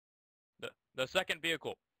The second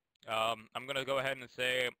vehicle. I'm going to go ahead and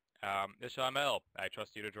say, Ishamel, I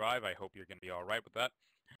trust you to drive. I hope you're going to be alright with that.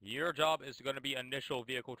 Your job is going to be initial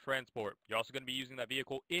vehicle transport. You're also going to be using that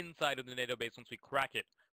vehicle inside of the NATO base once we crack it.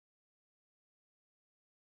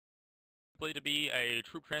 Simply to be a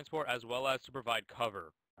troop transport as well as to provide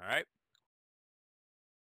cover. Alright?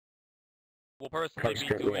 We'll personally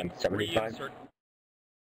be doing reinsert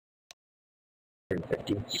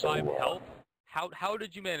 750. So, health. How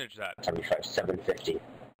did you manage that? 75, 750.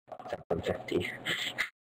 750.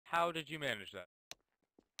 How did you manage that?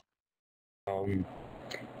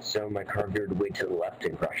 So my car veered way to the left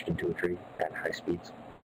and crashed into a tree at high speeds.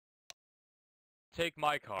 Take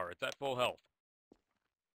my car. It's at full health.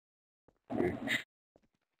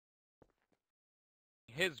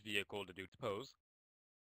 His vehicle to pose.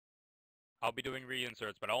 I'll be doing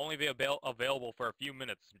reinserts, but I'll only be available for a few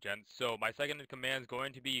minutes, gents. So my second in command is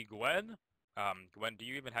going to be Gwen. Gwen, do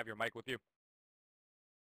you even have your mic with you?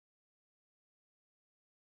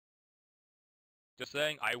 Just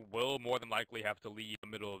saying, I will more than likely have to leave the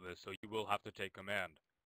middle of this, so you will have to take command.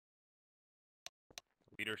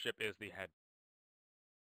 Leadership is the head.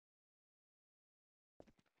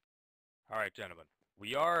 Alright, gentlemen.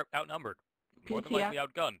 We are outnumbered. More than likely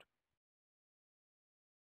outgunned.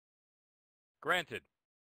 Granted.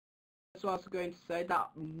 So I was going to say that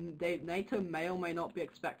NATO may or may not be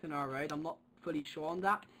expecting our raid. I'm not fully sure on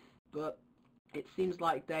that, but it seems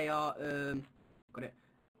like they are,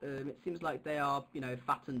 it seems like they are, you know,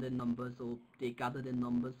 fattened in numbers or gathered in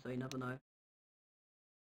numbers, so you never know.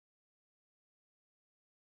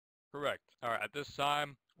 Correct. Alright, at this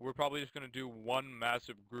time, we're probably just going to do one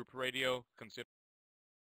massive group radio,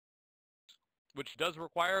 which does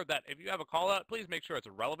require that if you have a call out, please make sure it's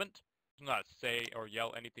relevant. Do not say or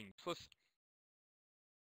yell anything useless.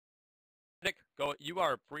 You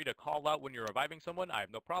are free to call out when you're reviving someone. I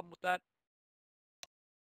have no problem with that.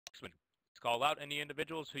 Call out any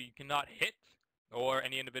individuals who you cannot hit, or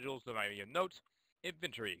any individuals that might be a note.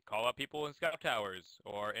 Infantry, call out people in scout towers,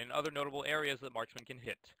 or in other notable areas that marksmen can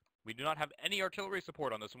hit. We do not have any artillery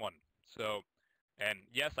support on this one, so, and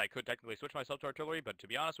yes, I could technically switch myself to artillery, but to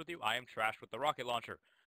be honest with you, I am trashed with the rocket launcher.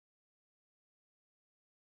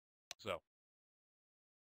 So,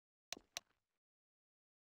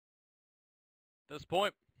 at this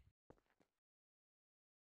point,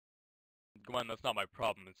 Gwen, that's not my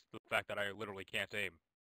problem, it's the fact that I literally can't aim.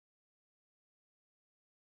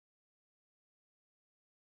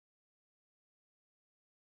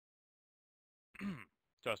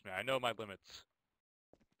 Trust me, I know my limits.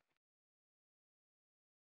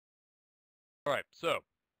 Alright, so,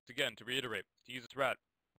 again, to reiterate, to use a threat,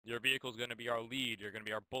 your vehicle's going to be our lead, you're going to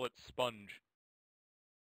be our bullet sponge.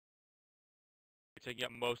 You're taking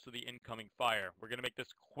up most of the incoming fire. We're going to make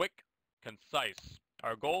this quick, concise.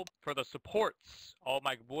 Our goal for the supports, all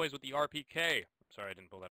my boys with the RPK. Sorry, I didn't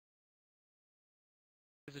pull that.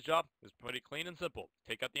 This job is pretty clean and simple.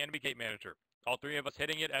 Take out the enemy gate manager. All three of us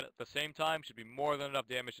hitting it at the same time should be more than enough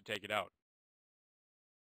damage to take it out.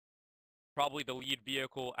 Probably the lead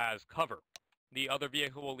vehicle as cover. The other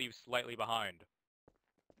vehicle will leave slightly behind.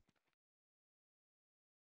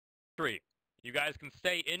 3. You guys can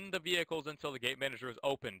stay in the vehicles until the gate manager is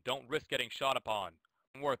open. Don't risk getting shot upon.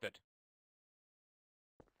 Worth it.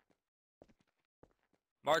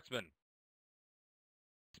 Marksman.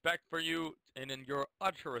 Respect for you and in your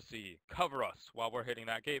uteracy. Cover us while we're hitting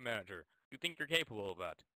that gate manager. You think you're capable of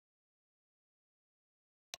that?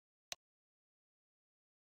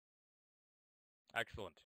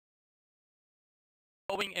 Excellent.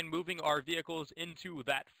 Going and moving our vehicles into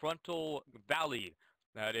that frontal valley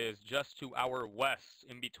that is just to our west,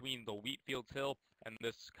 in between the Wheatfields Hill and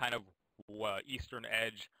this kind of eastern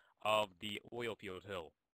edge of the Oilfield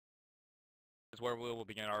Hill. This is where we will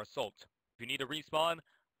begin our assault. If you need a respawn,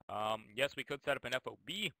 yes, we could set up an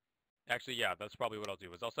FOB. Actually, yeah, that's probably what I'll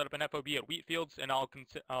do, is I'll set up an FOB at Wheatfields, and I'll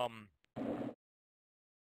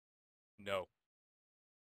no.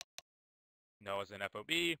 No as an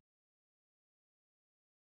FOB.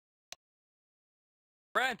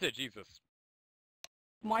 Granted, Jesus.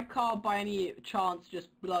 My car, by any chance, just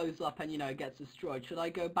blows up and, you know, gets destroyed. Should I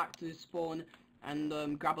go back to spawn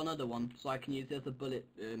and grab another one so I can use it as a bullet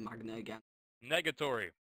magnet again? Negatory.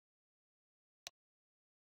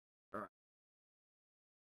 Alright.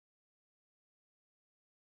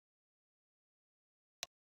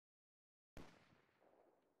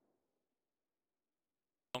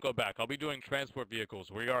 Don't go back. I'll be doing transport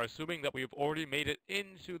vehicles. We are assuming that we've already made it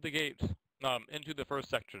into the gate, into the first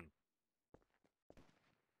section.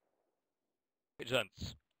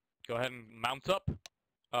 Gents, go ahead and mount up.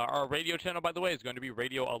 Our radio channel, by the way, is going to be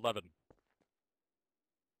Radio 11.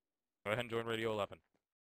 Go ahead and join Radio 11.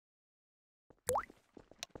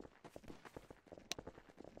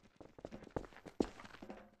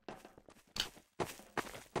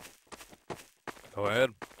 Go ahead.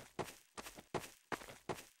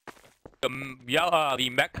 The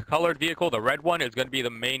mech-colored vehicle, the red one, is going to be the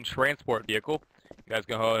main transport vehicle. You guys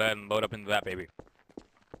can go ahead and load up into that baby.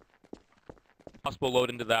 Possible load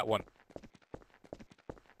into that one.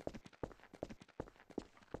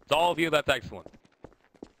 It's all of you, that's excellent.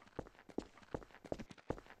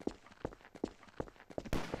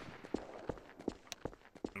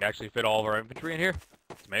 We actually fit all of our infantry in here.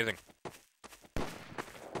 It's amazing.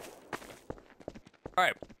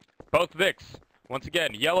 Alright, both Vics. Once again,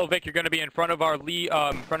 yellow Vic, you're going to be in front of our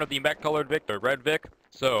in front of the mech-colored Vic, the red Vic.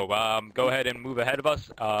 So, go ahead and move ahead of us.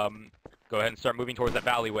 Go ahead and start moving towards that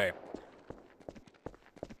alleyway.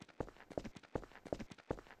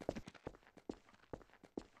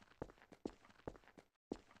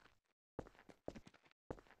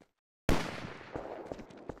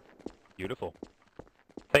 Beautiful.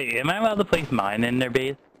 Wait, am I allowed to place mine in their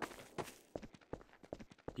base?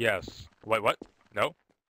 Yes. Wait, what? No?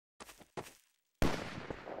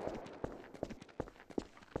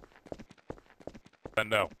 Then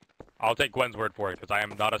no. I'll take Gwen's word for it, because I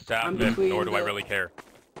am not a staff, nor do I really care.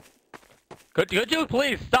 Could you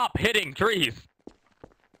please stop hitting trees?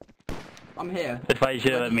 I'm here. If I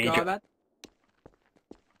should have made you.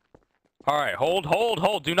 Alright,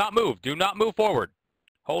 hold. Do not move. Do not move forward.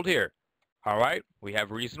 Hold here. Alright, we have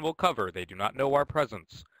reasonable cover. They do not know our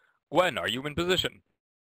presence. Gwen, are you in position?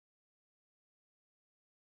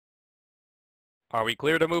 Are we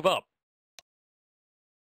clear to move up?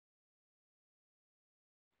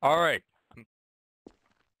 Alright.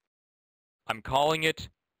 I'm calling it.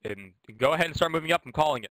 And go ahead and start moving up. I'm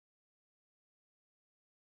calling it.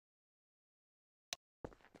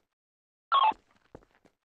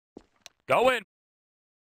 Go in.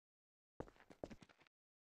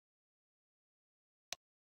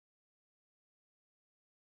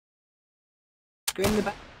 Go in the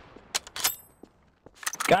back.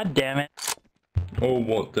 God damn it. Oh,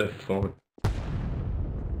 what the fuck?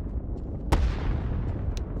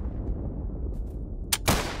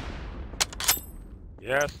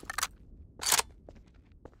 Yes.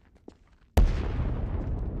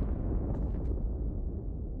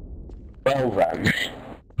 Well then.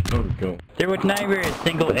 Oh, go. There was never a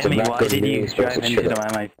single It's enemy. not Why good did you news, drive but into should've. my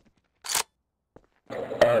life?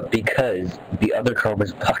 Because the other car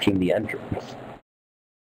was blocking the entrance.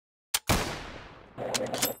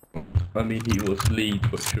 I mean, he was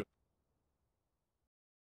lead, but sure.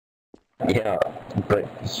 Yeah, but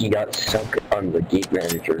he got stuck on the gate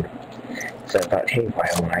manager. So I thought, hey, why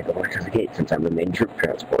don't I go into the gate since I'm the main troop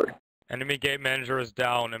transport? Enemy gate manager is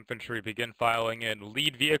down. Infantry, begin filing in.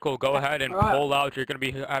 Lead vehicle, go ahead and Alright. pull out. You're going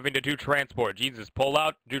to be having to do transport. Jesus, pull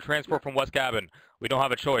out, do transport from West Cabin. We don't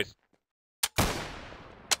have a choice.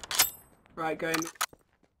 Right, go in.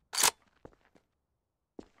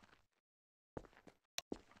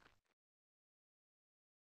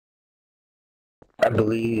 I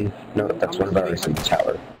believe, no, that's one of ours in the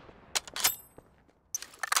tower.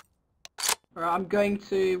 Alright, I'm going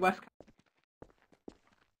to West.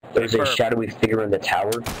 There's a Confirm. shadowy figure in the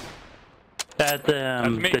tower. That's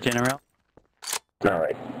me. the general.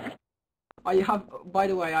 Alright. I have, by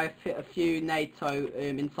the way, I've hit a few NATO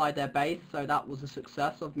inside their base, so that was a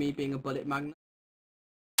success of me being a bullet magnet.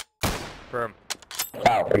 Firm.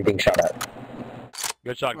 Ow, I'm being shot at.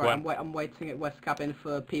 Good shot, Right, Gwen. I'm waiting at West Cabin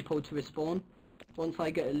for people to respawn. Once I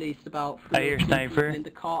get at least about I 3 hear or 2 sniper. people in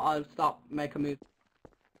the car, I'll start make a move.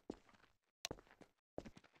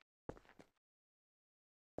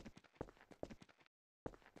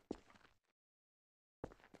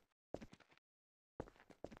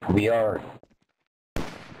 We are.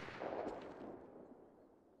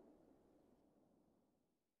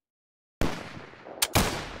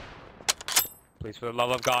 Please, for the love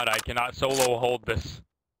of God, I cannot solo hold this.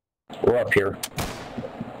 We're up here.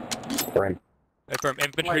 We're in. From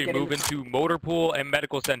infantry, get in move the into motor pool and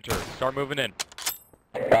medical center. Start moving in.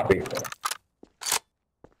 Copy.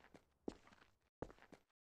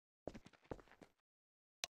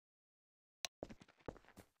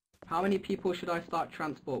 How many people should I start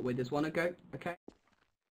transport with? Is one a go? Okay.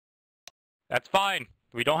 That's fine.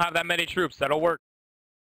 We don't have that many troops. That'll work.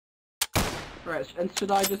 Right, and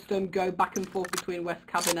should I just go back and forth between West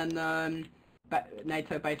Cabin and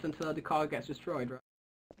NATO base until the car gets destroyed, right?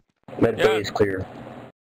 Med Yeah. bay is clear.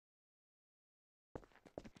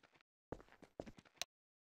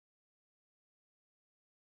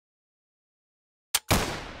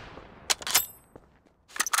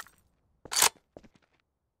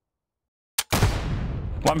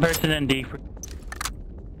 One person in D.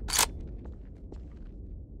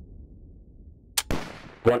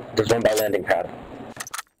 There's one by landing pad.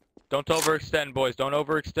 Don't overextend, boys. Don't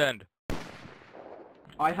overextend.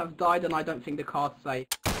 I have died and I don't think the car's safe.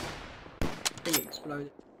 I think it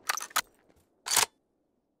exploded.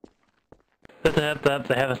 Just a heads up,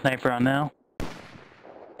 they have a sniper on now.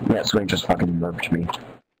 That swing just fucking murked me.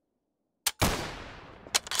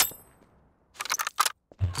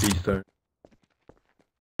 Easter.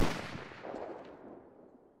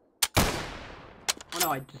 I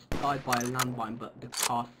know I just died by a landmine, but the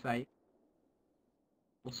car's safe.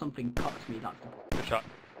 Or something cuts me, that's the... Good shot.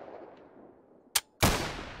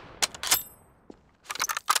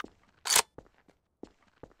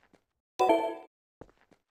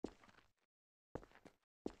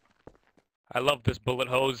 I love this bullet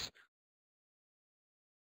hose.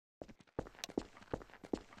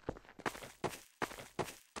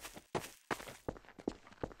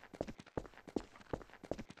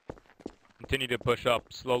 Continue to push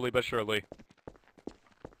up, slowly but surely.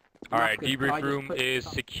 Alright, Good. debrief room is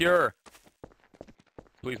secure.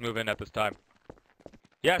 Please move in at this time.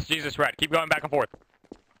 Yes, Jesus Rat, keep going back and forth.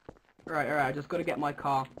 Alright, I just gotta get my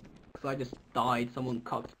car. Because I just died, someone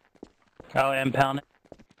cucked. I'll impound it.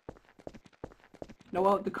 No,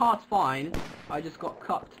 well, the car's fine. I just got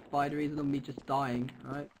cucked by the reason of me just dying,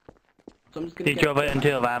 right? So I'm just gonna He drove it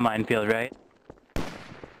into a landmine field, right?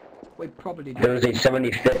 We probably did. There was a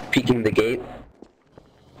 75th peeking the gate.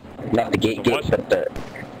 Not the gate, What? but the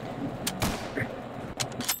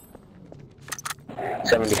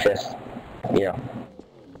 75th. Yeah.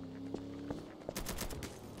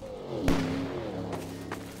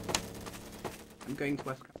 I'm going to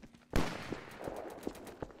West.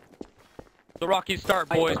 The rocky start,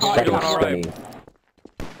 boys. I- We're doing alright.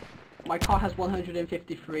 My car has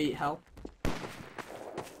 153 health.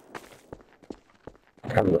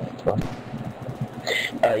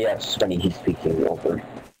 Yes, Spenny, he's speaking over.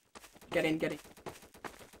 Get in. Get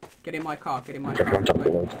in my car, get in my Everyone's up the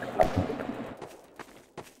car. road.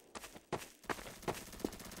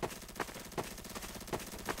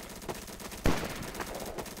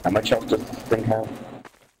 How much health does this thing have?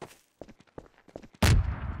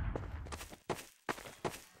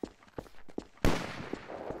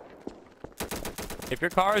 If your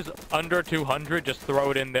car is under 200, just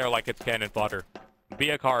throw it in there like it's cannon fodder. Be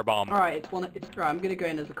a car bomb. Alright, right, I'm gonna go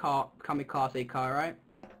in as a kamikaze car, right?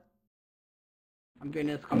 I'm going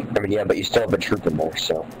in as kamikaze. I mean, yeah, but you still have a trooper more,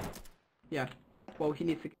 so. Yeah. Well, he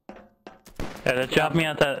needs to... Yeah, let's drop me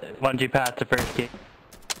out that once you pass the first gate.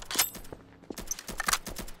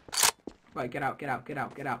 Right, get out. I'm gonna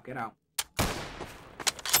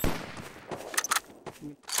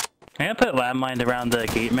put landmines around the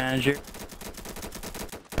gate manager.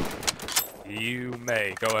 You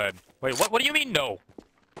may. Go ahead. Wait, what do you mean no?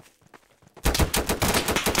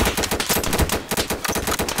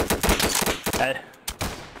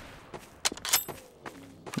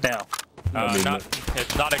 No.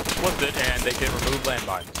 It's not explicit and they can remove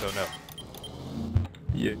landmines, so no.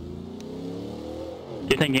 Yeah.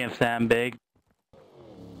 You're thinking of Sam Big.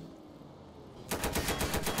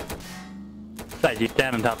 Besides, you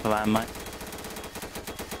stand on top of the landmine.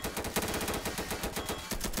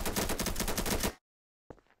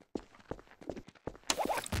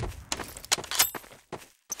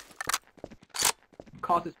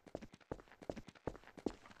 Causes...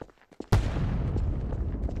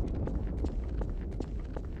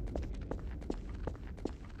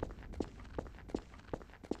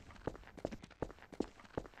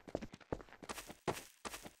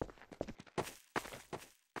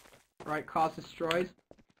 Right, cars destroyed.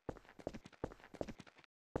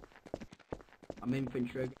 I'm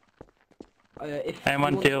infantry. If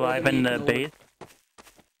Anyone you want still to alive order me, in you the can base?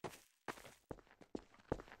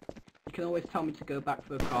 You can always tell me to go back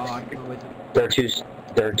for a car. I can always...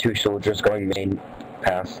 There are two soldiers going main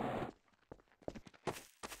path.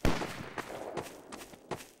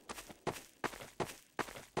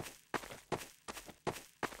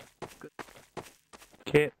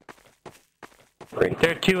 Okay. Great.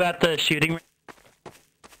 There are two at the shooting range.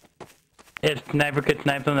 If sniper could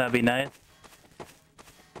snipe them, that'd be nice.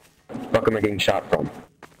 Fuck am I getting shot from?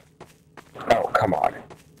 Oh, come on.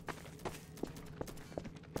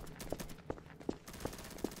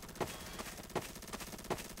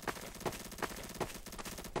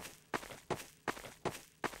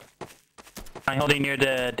 I'm holding near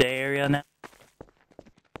the day area now.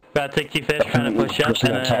 About 60 fish trying to push up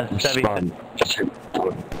Person and attack was 70 spawned. Just hit.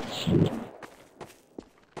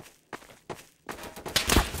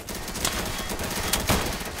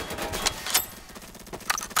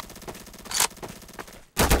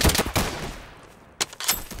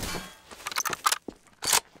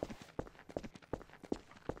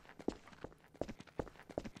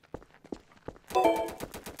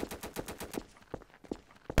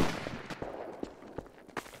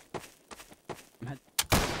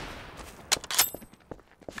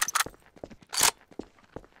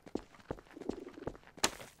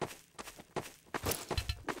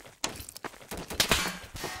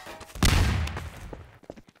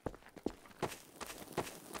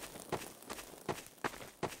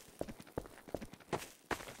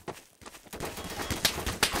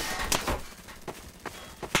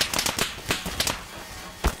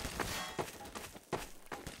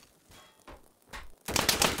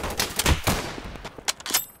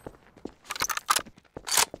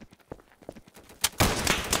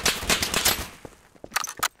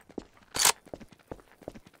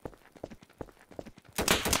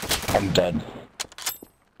 I'm dead.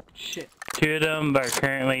 Shit. 2 of them are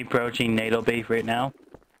currently approaching NATO base right now.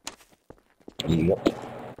 Yep.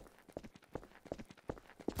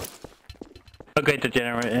 Okay, to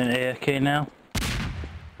generate an AFK now.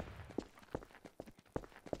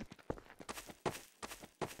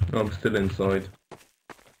 I'm still inside.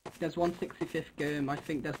 There's 165th going. I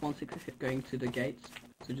think there's 165th going to the gates.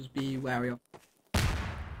 So just be wary of.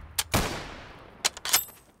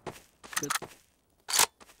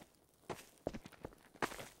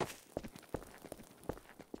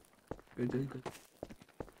 Good. Good.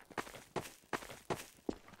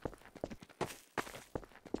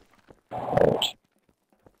 Alright.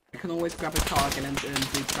 You can always grab a target and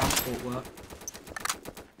do transport work.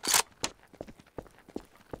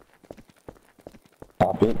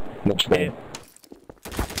 Stop it. Which way?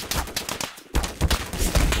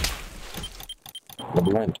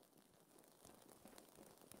 Never mind.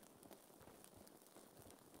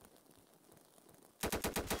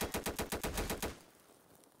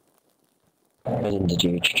 Heading to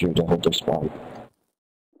GHQ to hold their spawn.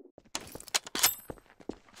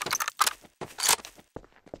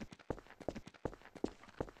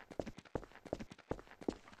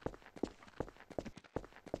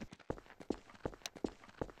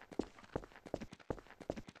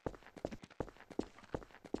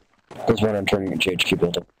 There's one entering the GHQ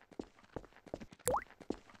building.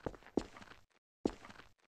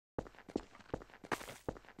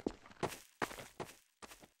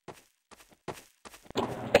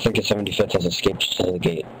 I think the 75th has escaped to the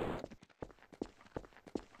gate.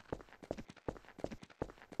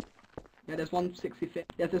 Yeah, there's 165th.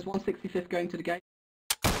 Yeah, there's 165th going to the gate.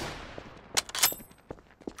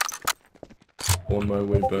 On my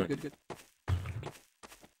way back. Good.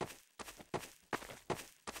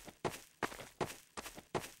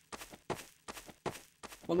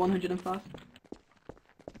 One 101st.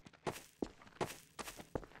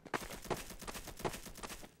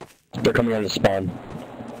 They're coming on the spawn.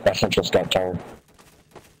 That central scout tower.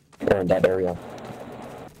 Or in that area.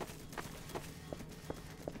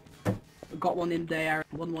 Got one in there.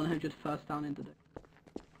 One 101st down into the.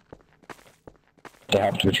 They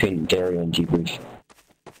have to between the area and debrief.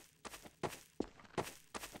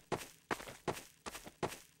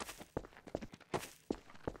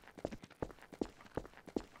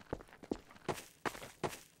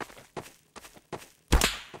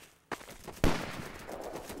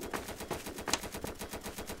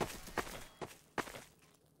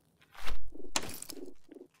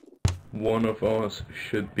 One of us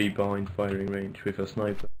should be behind firing range with a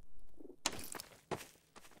sniper.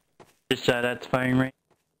 Just that's firing range.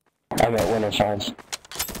 I'm at 105.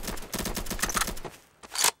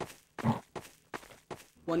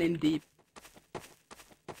 One in deep.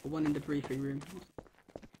 One in the briefing room.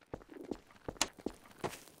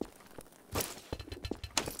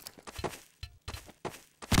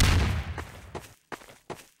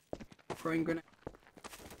 Throwing grenade.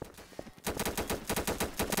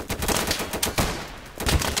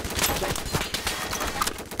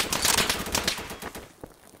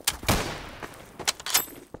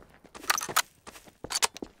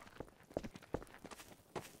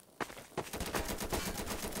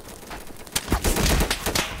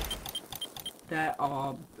 There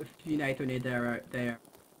are a few NATO near there.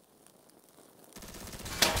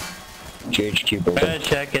 GHQ I'm building. gonna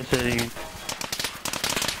check if any.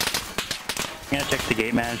 I'm gonna check the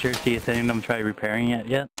gate manager, see if any of them tried repairing it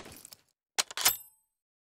yet.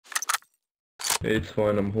 It's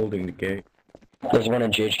fine, I'm holding the gate. There's one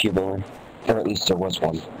in GHQ building. Or at least there was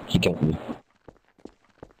one. He killed me.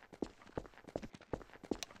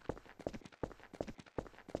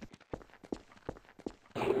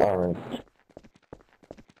 Alright.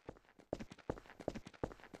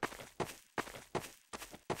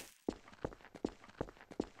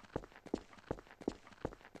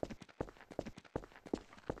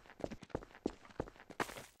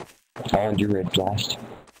 I'll do red blast.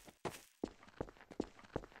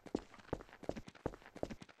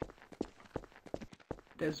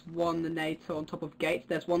 There's one NATO on top of gates.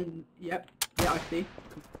 There's one. Yep. Yeah, I see.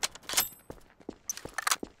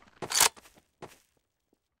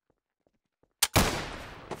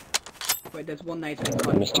 Wait, there's one NATO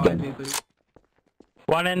inside Missed the fire, again. dude.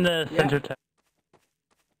 One in the Yeah. center tower.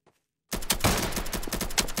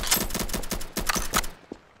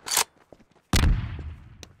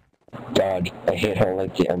 God, I hate how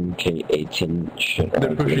like the MK18 shit.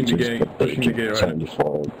 They're pushing the gate, pushing the gate right.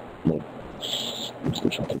 74, like,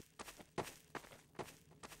 something.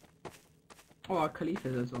 Oh,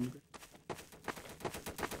 Khalifa is on.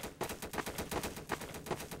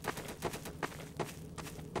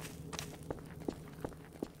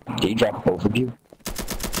 he drop both of you?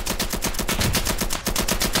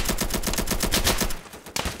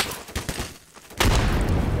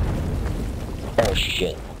 Oh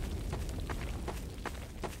shit.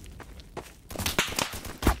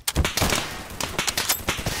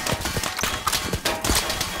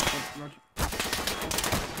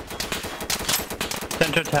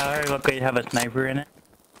 Central tower, look like you have a sniper in it.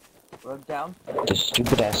 Road down. The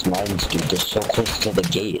stupid ass mines, dude, they're so close to the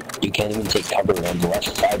gate. You can't even take cover on the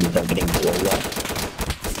left side without getting blown up.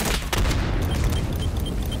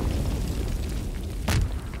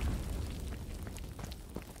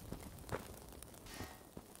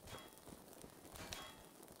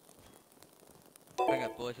 Hang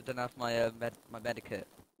on, boys. I don't have my my medikit.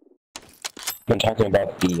 I'm talking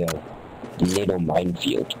about the NATO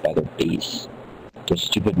minefield by their base. Those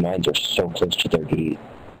stupid mines are so close to their gate.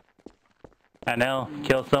 I know,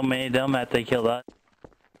 kill so many of them that they kill us.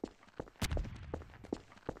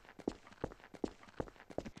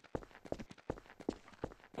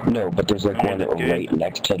 No, but there's like one right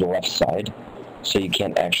next to the left side, so you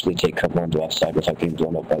can't actually take cover on the left side without getting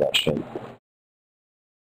blown up by that shit.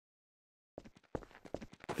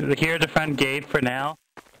 Here's the front gate for now.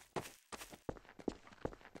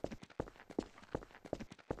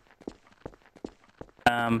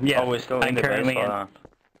 Yeah, we're still I'm in the currently base, in.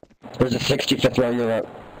 There's a 65th round up.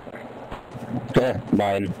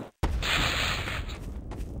 Mine.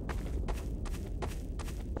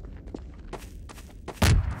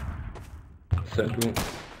 Central.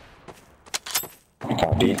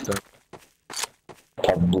 Copy. East.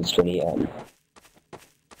 Probably 20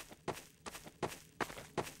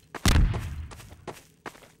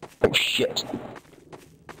 Oh shit.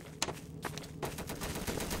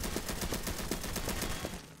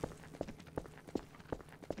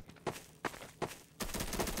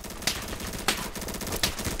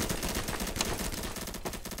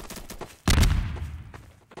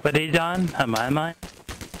 What he's on? A mine?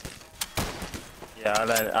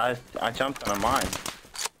 Yeah, I jumped on a mine.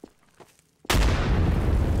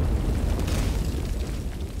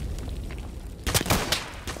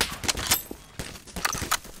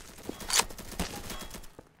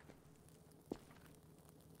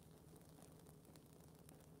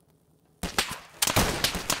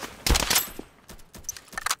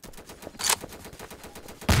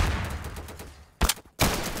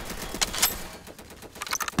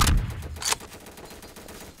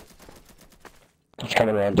 It's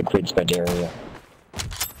coming around the Quid's bed area.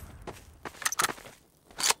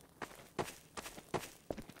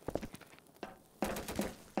 I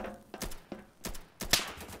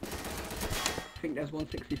think there's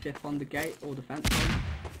 165th on the gate or the fence.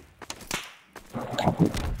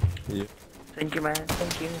 Yeah. Thank you, man.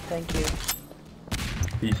 Thank you.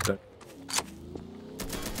 East.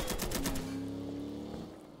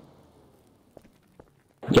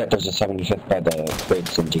 Yeah, there's a 75th by the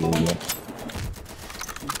Quid's in the area.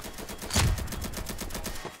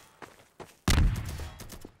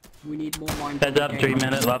 We need more mines. Heads up, 3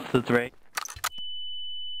 minutes left to 3.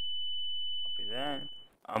 Copy that.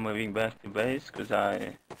 I'm moving back to base because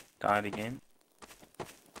I died again.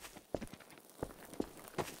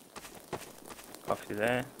 Copy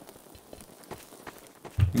that.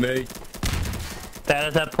 Mate.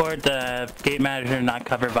 Status at port, the gate manager not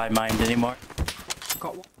covered by mines anymore.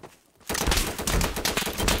 Got one.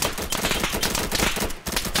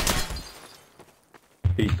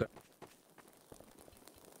 East.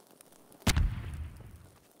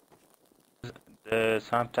 The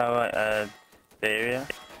South Tower at the area.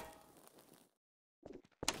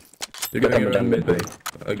 They're going around midway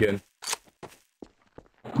again.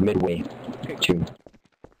 Midway. 2.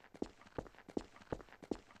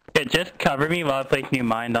 Okay, just cover me while I place new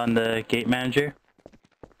mine on the gate manager.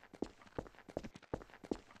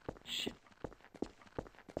 Shit.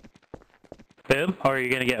 Boom, or are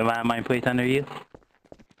you gonna get a landmine placed under you?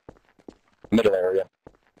 Middle area.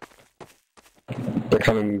 They're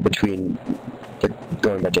coming between. They're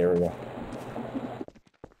going by the area.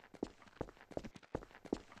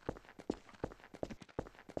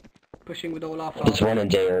 Pushing with all our There's fire. one in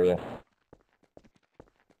day area.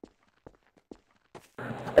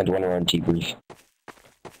 And one around debrief.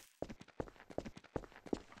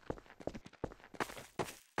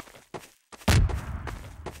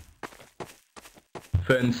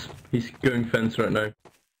 Fence. He's going fence right now. I'm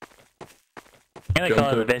gonna Jump call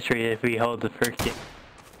it to a it. victory if we hold the first gate.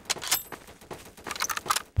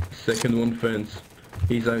 Second one fence.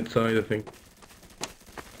 He's outside, I think.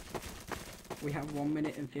 We have 1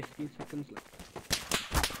 minute and 15 seconds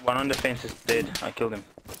left. One on the fence is dead. I killed him.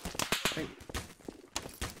 Think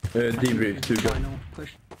Debrief, 2 guys. final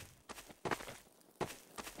push.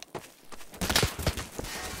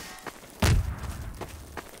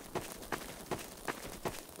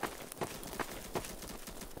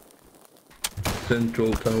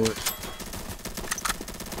 Central tower.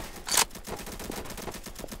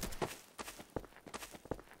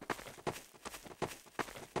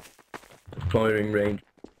 Firing range.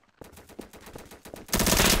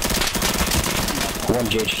 One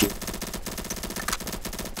GHQ.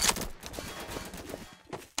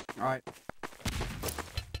 Alright.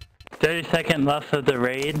 30 seconds left of the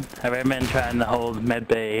raid. I've already been trying to hold mid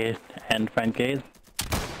bay and front gate.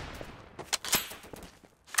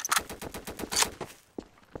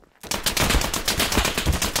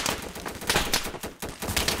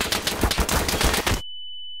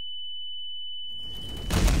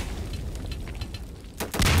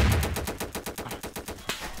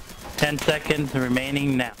 Ten seconds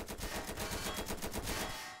remaining now.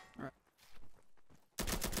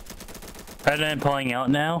 Rather than pulling out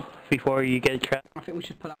now, before you get trapped. I think we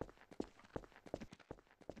should pull out.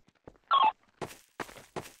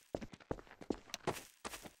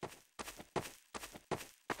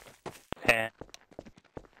 Yeah.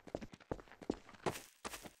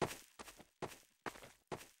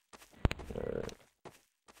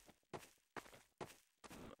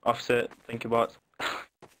 Offset, think about.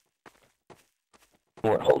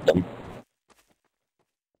 Won't hold them. Are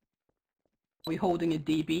we holding a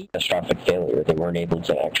DB? Catastrophic failure. They weren't able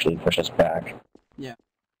to actually push us back. Yeah.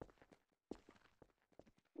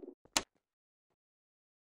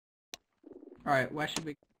 Alright, where should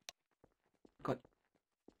we... Got...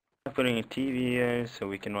 I'm putting a TV here so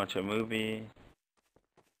we can watch a movie.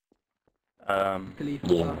 Khalifa,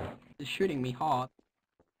 Yeah. they're shooting me hard.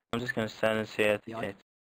 I'm just gonna stand and stare at the Yeah. gate.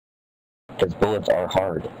 Because bullets are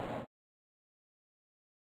hard.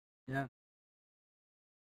 Yeah.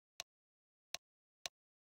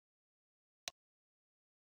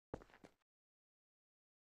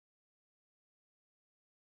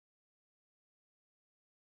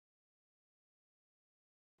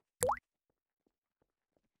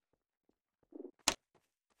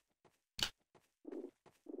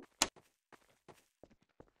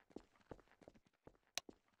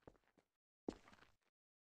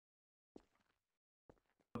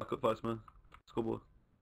 Back up fast, man. Schoolboy.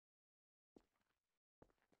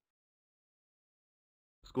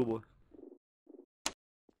 Schoolboy.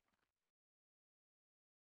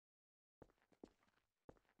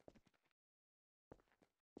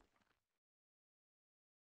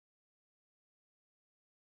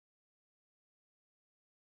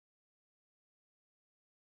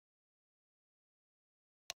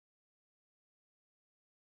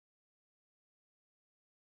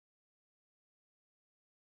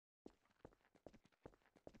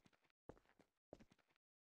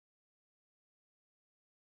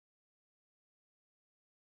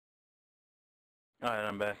 Alright,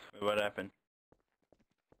 I'm back. What happened?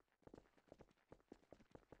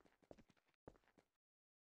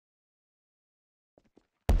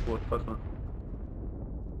 What? Fast, man.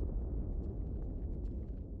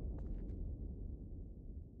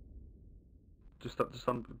 Just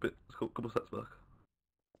stand a bit, a couple steps back.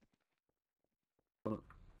 Hold on.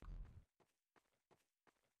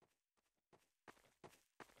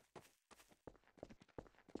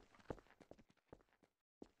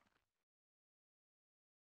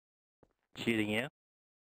 Shooting you.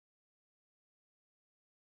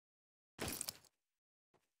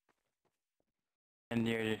 And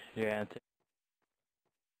you're at it.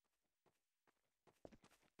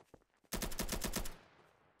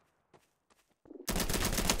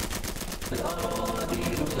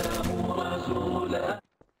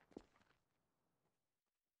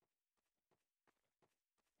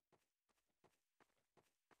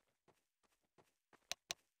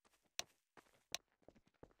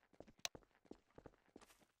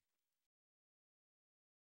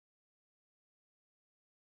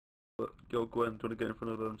 But, yo, Gwen, do you want to get in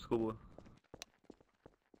front of Schoolboy?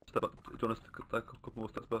 Step back. Do you want us to take a couple more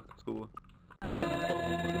steps back, Schoolboy?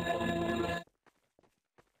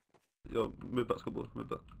 Yo, move back, Schoolboy. Move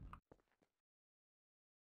back.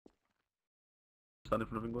 Stand in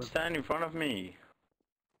front of him, Gwen. Stand in front of me.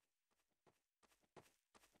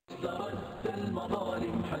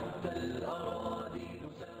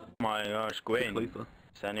 My gosh, Gwen. Khalifa.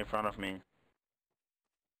 Stand in front of me.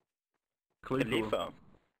 Khalifa. Khalifa.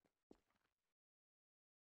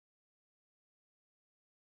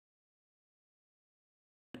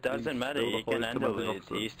 It doesn't matter, still the he can highest handle commanding it.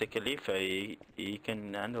 officer. He's the Khalifa, he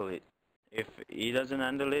can handle it. If he doesn't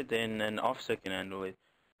handle it, then an officer can handle it.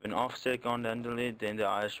 When officer can't handle it, then the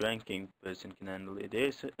highest ranking person can handle it.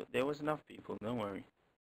 There was enough people, don't worry.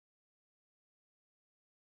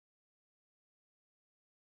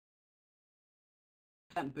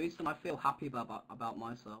 Boost, and I feel happy about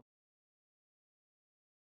myself.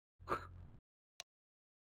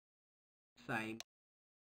 Same.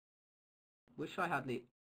 Wish I had the...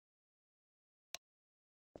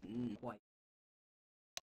 Quite.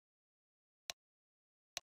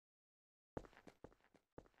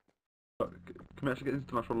 Can we actually get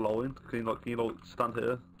international lowing? Can you like stand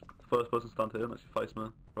here? First person stand here and actually face me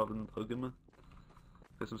rather than hugging me.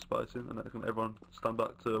 Get some space in, and then can everyone stand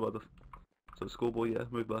back to where the schoolboy, yeah,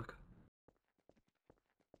 move back.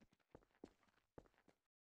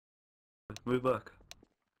 Move back.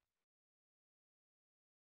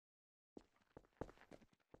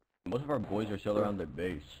 Most of our boys are still around their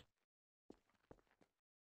base.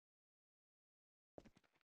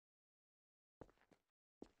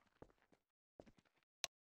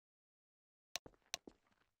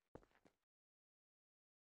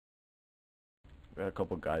 We had a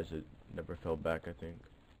couple guys that never fell back, I think.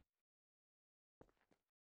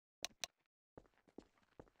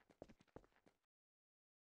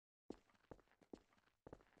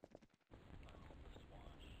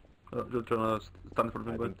 You're trying to stand in front of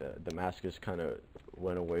I him, think the Damascus kind of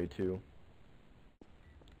went away too.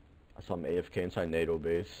 I saw him AFK inside NATO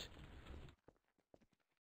base.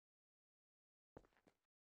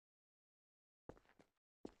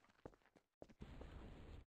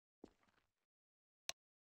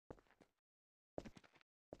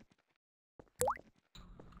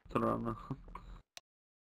 Turn around now.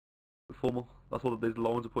 Formal. That's what these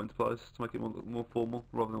lines are put into place to make it more formal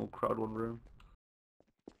rather than all crowd one room.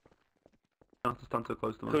 You don't have to stand so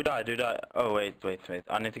close to me. Who died? Who died? Oh wait.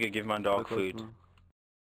 I need to go give my dog So close food. to me.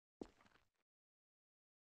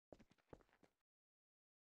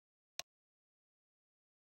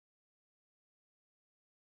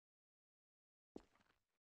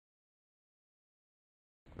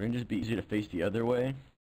 Wouldn't it just be easier to face the other way?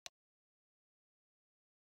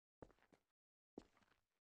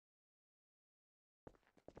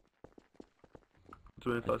 Too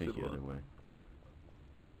many I'd face faces, the other way.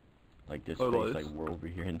 Like this Oh, face, like like this? we're over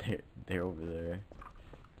here and they're over there.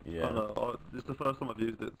 Yeah. I don't know, this is the first time I've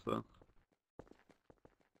used it, so...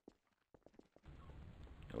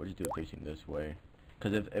 I would just do it facing this way.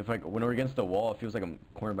 Cause if like when we're against the wall, it feels like I'm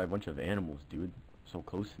cornered by a bunch of animals, dude. So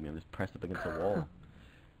close to me, I'm just pressed up against the wall.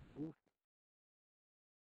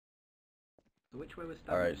 So which way was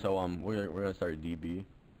that? Alright, so we're gonna start DB.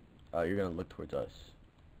 You're gonna look towards us.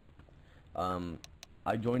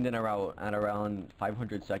 I joined in around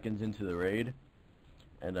 500 seconds into the raid,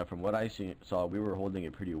 and from what I saw, we were holding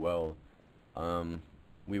it pretty well.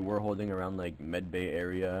 We were holding around like Med Bay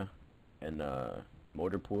area and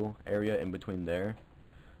Motor Pool area in between there.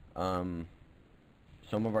 Some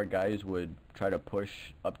of our guys would try to push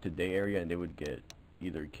up to Day area and they would get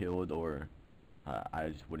either killed or I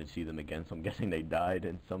just wouldn't see them again, so I'm guessing they died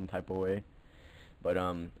in some type of way. But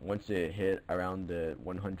once it hit around the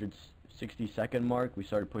 160-second mark, we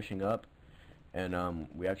started pushing up, and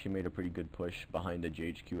we actually made a pretty good push behind the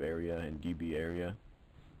JHQ area and DB area.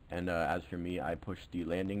 And as for me, I pushed the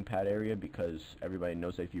landing pad area because everybody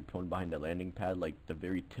knows that if you prone behind the landing pad, like the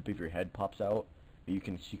very tip of your head pops out, but you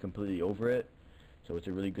can see completely over it. So it's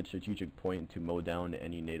a really good strategic point to mow down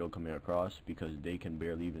any NATO coming across because they can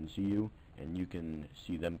barely even see you, and you can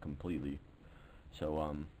see them completely.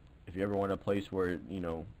 So if you ever want a place where, you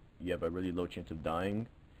know, you have a really low chance of dying,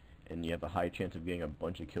 and you have a high chance of getting a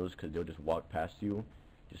bunch of kills because they'll just walk past you,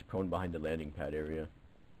 just prone behind the landing pad area.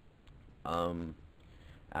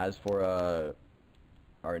 As for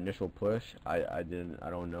our initial push, I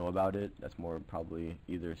don't know about it. That's more probably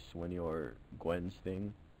either Swinny or Gwen's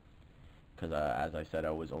thing. Because as I said,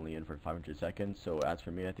 I was only in for 500 seconds. So as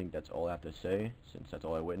for me, I think that's all I have to say, since that's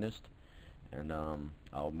all I witnessed. And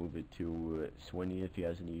I'll move it to Swinny if he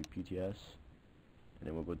has any PTS, and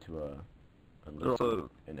then we'll go to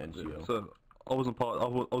an NCO. So I wasn't part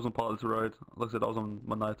of the raid. Like I said, I was on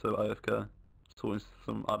my NATO AFK, sorting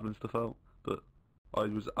some admin stuff out. But I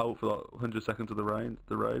was out for like 100 seconds of the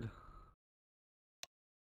raid,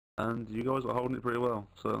 and you guys were holding it pretty well.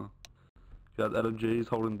 So you had LMGs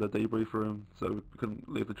holding the debrief room, so we couldn't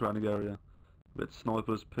leave the training area. We had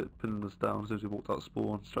snipers pinning us down as soon as we walked out of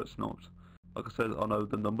spawn, straight sniped. Like I said, I know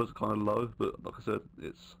the numbers are kind of low, but like I said,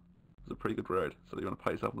 it's a pretty good raid, so you're going to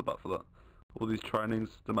pay yourself on the back for that. All these trainings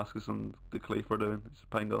Damascus and the Khalifa are doing, it's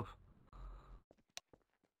paying off.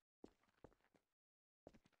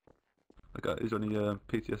 Okay, is there any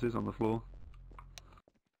PTSs on the floor?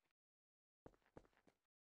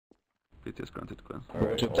 PTS granted, Glenn.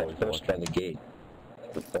 Alright, Took that first renegade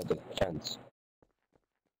with the chance.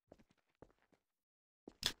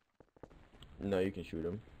 No, you can shoot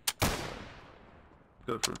him.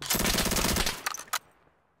 Go for it.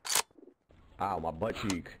 Ow, my butt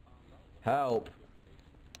cheek. Help!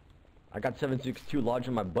 I got 7.62 lodged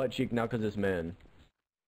in my butt cheek now because this man.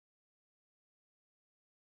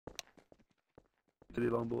 City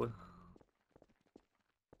line, boy.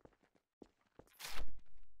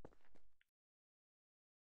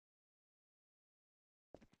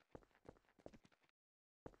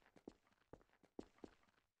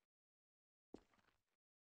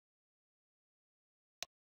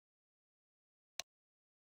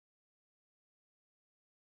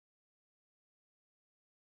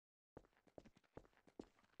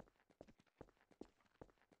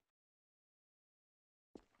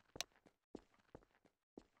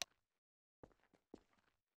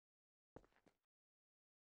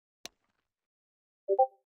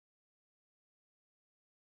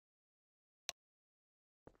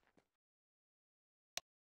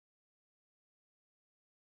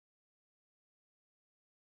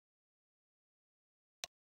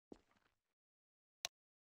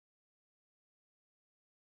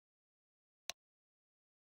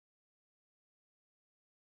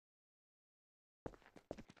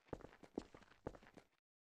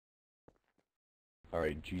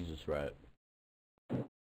 Alright, Jesus rat.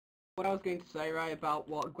 What I was going to say, right, about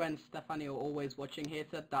what Gwen Stefani are always watching here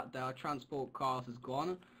said that their transport cars has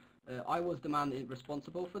gone. I was the man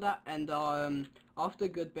responsible for that, and after a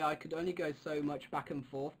good bit I could only go so much back and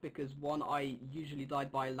forth because one, I usually died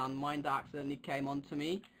by a landmine that accidentally came onto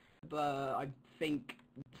me, but I think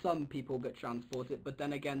some people get transported, but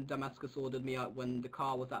then again Damascus ordered me out when the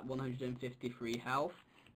car was at 153 health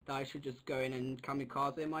that I should just go in and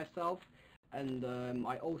kamikaze myself. And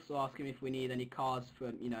I also asked him if we need any cars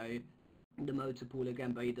from, you know, the motor pool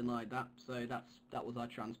again, but he denied that. So that was our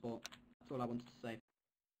transport. That's all I wanted to say.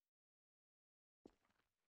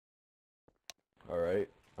 Alright,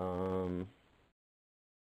 oh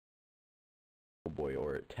boy,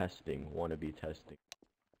 or testing, wannabe testing.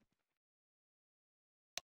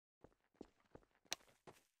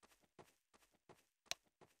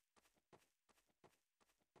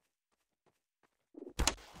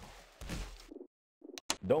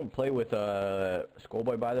 Don't play with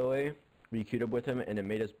Skullboy, by the way. We queued up with him and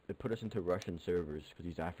it put us into Russian servers because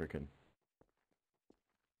he's African.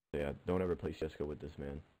 So yeah, don't ever play CSGO with this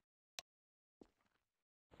man.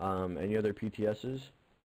 Any other PTSs?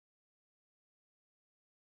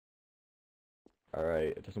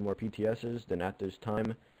 Alright, if there's some more PTSs, then at this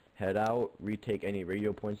time, head out, retake any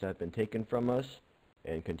radio points that have been taken from us,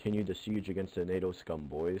 and continue the siege against the NATO scum,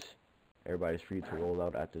 boys. Everybody's free to roll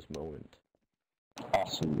out at this moment.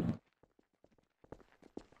 Awesome.